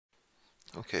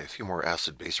Okay, a few more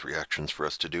acid-base reactions for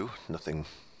us to do. Nothing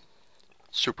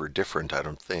super different, I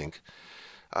don't think.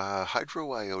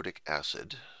 Hydroiodic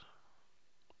acid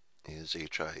is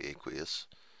HI aqueous,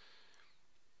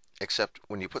 except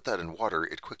when you put that in water,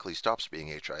 it quickly stops being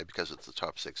HI because it's the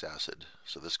top 6 acid.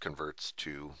 So this converts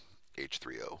to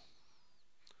H3O.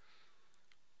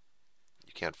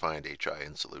 You can't find HI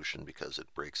in solution because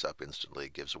it breaks up instantly,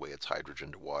 gives away its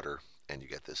hydrogen to water, and you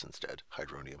get this instead,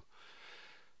 hydronium.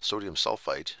 Sodium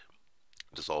sulfite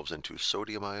dissolves into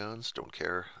sodium ions, don't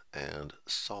care, and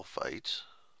sulfite,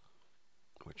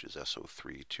 which is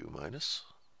SO3 2-.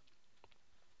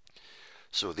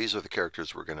 So these are the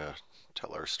characters we're going to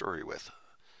tell our story with.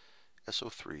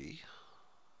 SO3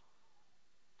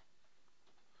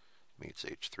 meets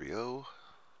H3O.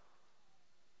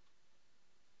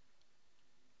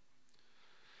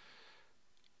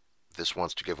 This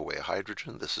wants to give away a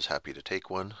hydrogen. This is happy to take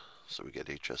one. So we get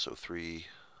HSO3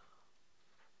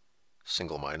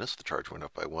 single minus. The charge went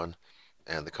up by 1.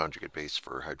 And the conjugate base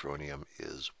for hydronium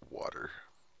is water.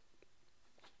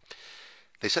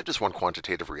 They said just one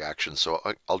quantitative reaction, so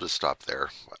I'll just stop there.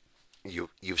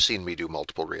 You've seen me do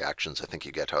multiple reactions. I think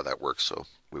you get how that works, so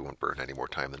we won't burn any more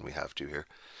time than we have to here.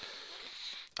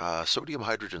 Sodium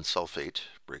hydrogen sulfate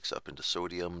breaks up into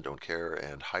sodium, don't care,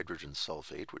 and hydrogen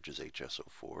sulfate, which is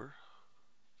HSO4.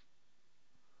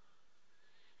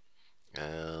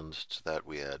 And to that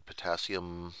we add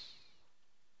potassium.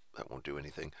 That won't do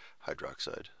anything.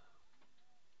 Hydroxide.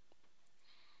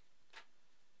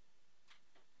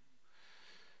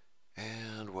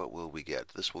 And what will we get?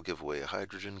 This will give away a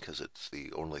hydrogen because it's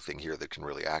the only thing here that can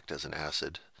really act as an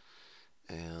acid.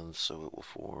 And so it will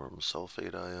form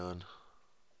sulfate ion.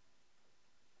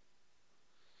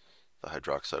 The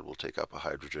hydroxide will take up a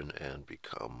hydrogen and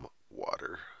become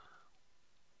water.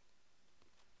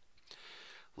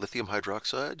 Lithium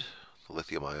hydroxide. The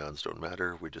lithium ions don't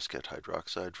matter. We just get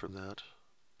hydroxide from that.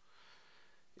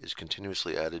 Is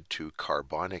continuously added to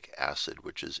carbonic acid,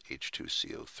 which is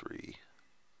H2CO3.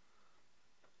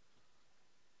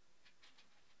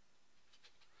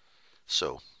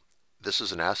 So this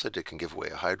is an acid. It can give away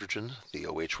a hydrogen. The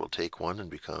OH will take one and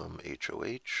become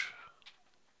HOH.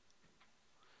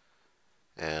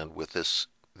 And with this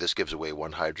gives away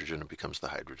one hydrogen and becomes the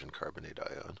hydrogen carbonate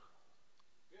ion.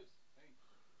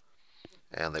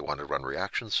 And they want to run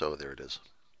reactions, so there it is.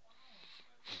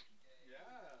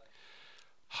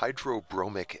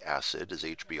 Hydrobromic acid is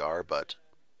HBr, but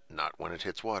not when it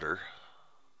hits water.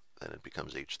 Then it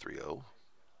becomes H3O.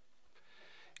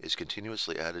 Is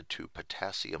continuously added to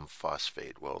potassium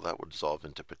phosphate. Well, that would dissolve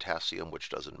into potassium, which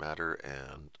doesn't matter,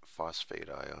 and phosphate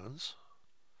ions.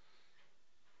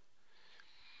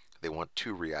 They want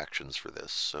 2 reactions for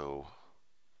this, so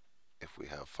if we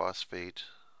have phosphate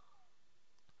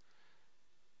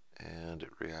and it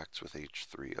reacts with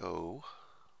H3O,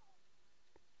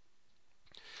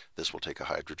 this will take a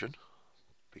hydrogen,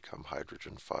 become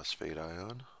hydrogen phosphate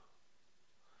ion.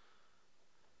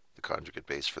 The conjugate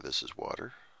base for this is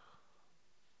water.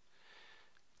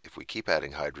 If we keep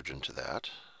adding hydrogen to that,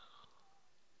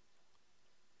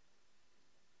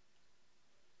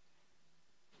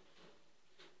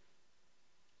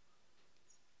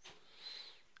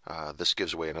 this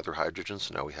gives away another hydrogen,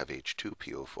 so now we have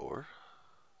H2PO4.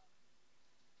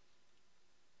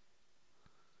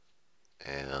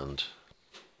 And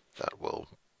that will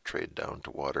trade down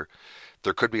to water.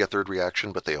 There could be a third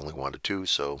reaction, but they only wanted 2,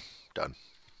 so done.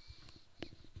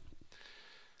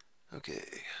 Okay.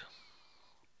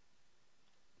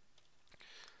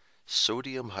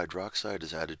 Sodium hydroxide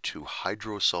is added to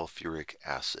hydrosulfuric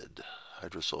acid.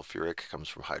 Hydrosulfuric comes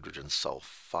from hydrogen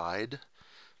sulfide,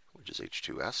 which is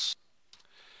H2S.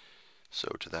 So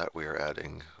to that we are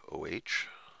adding OH.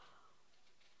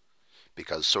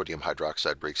 Because sodium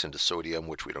hydroxide breaks into sodium,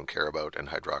 which we don't care about, and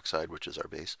hydroxide, which is our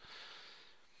base.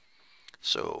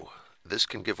 So this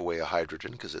can give away a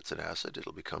hydrogen because it's an acid.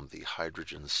 It'll become the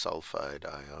hydrogen sulfide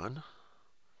ion.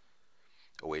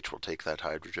 OH will take that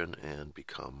hydrogen and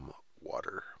become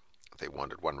water. They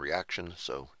wanted 1 reaction,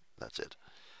 so that's it.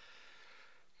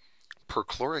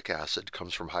 Perchloric acid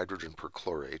comes from hydrogen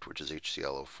perchlorate, which is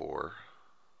HClO4.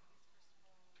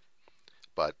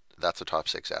 But that's a top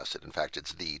 6 acid. In fact,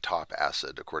 it's the top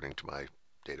acid according to my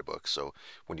data book. So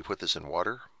when you put this in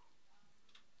water,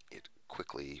 it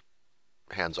quickly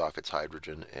hands off its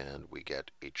hydrogen and we get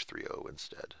H3O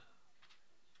instead.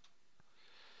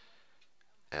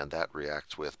 And that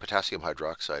reacts with potassium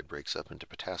hydroxide, breaks up into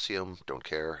potassium, don't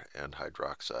care, and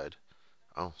hydroxide.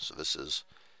 Oh, so this is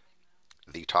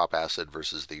the top acid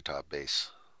versus the top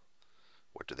base.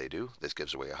 What do? This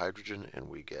gives away a hydrogen and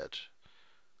we get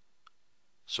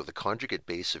So the conjugate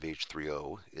base of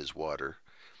H3O is water.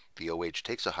 The OH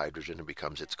takes a hydrogen and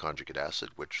becomes its conjugate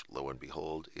acid, which, lo and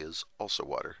behold, is also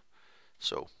water.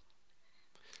 So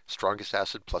strongest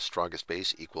acid plus strongest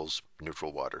base equals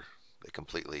neutral water. They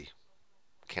completely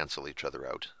cancel each other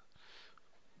out.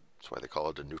 That's why they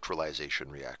call it a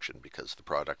neutralization reaction, because the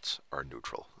products are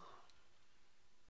neutral.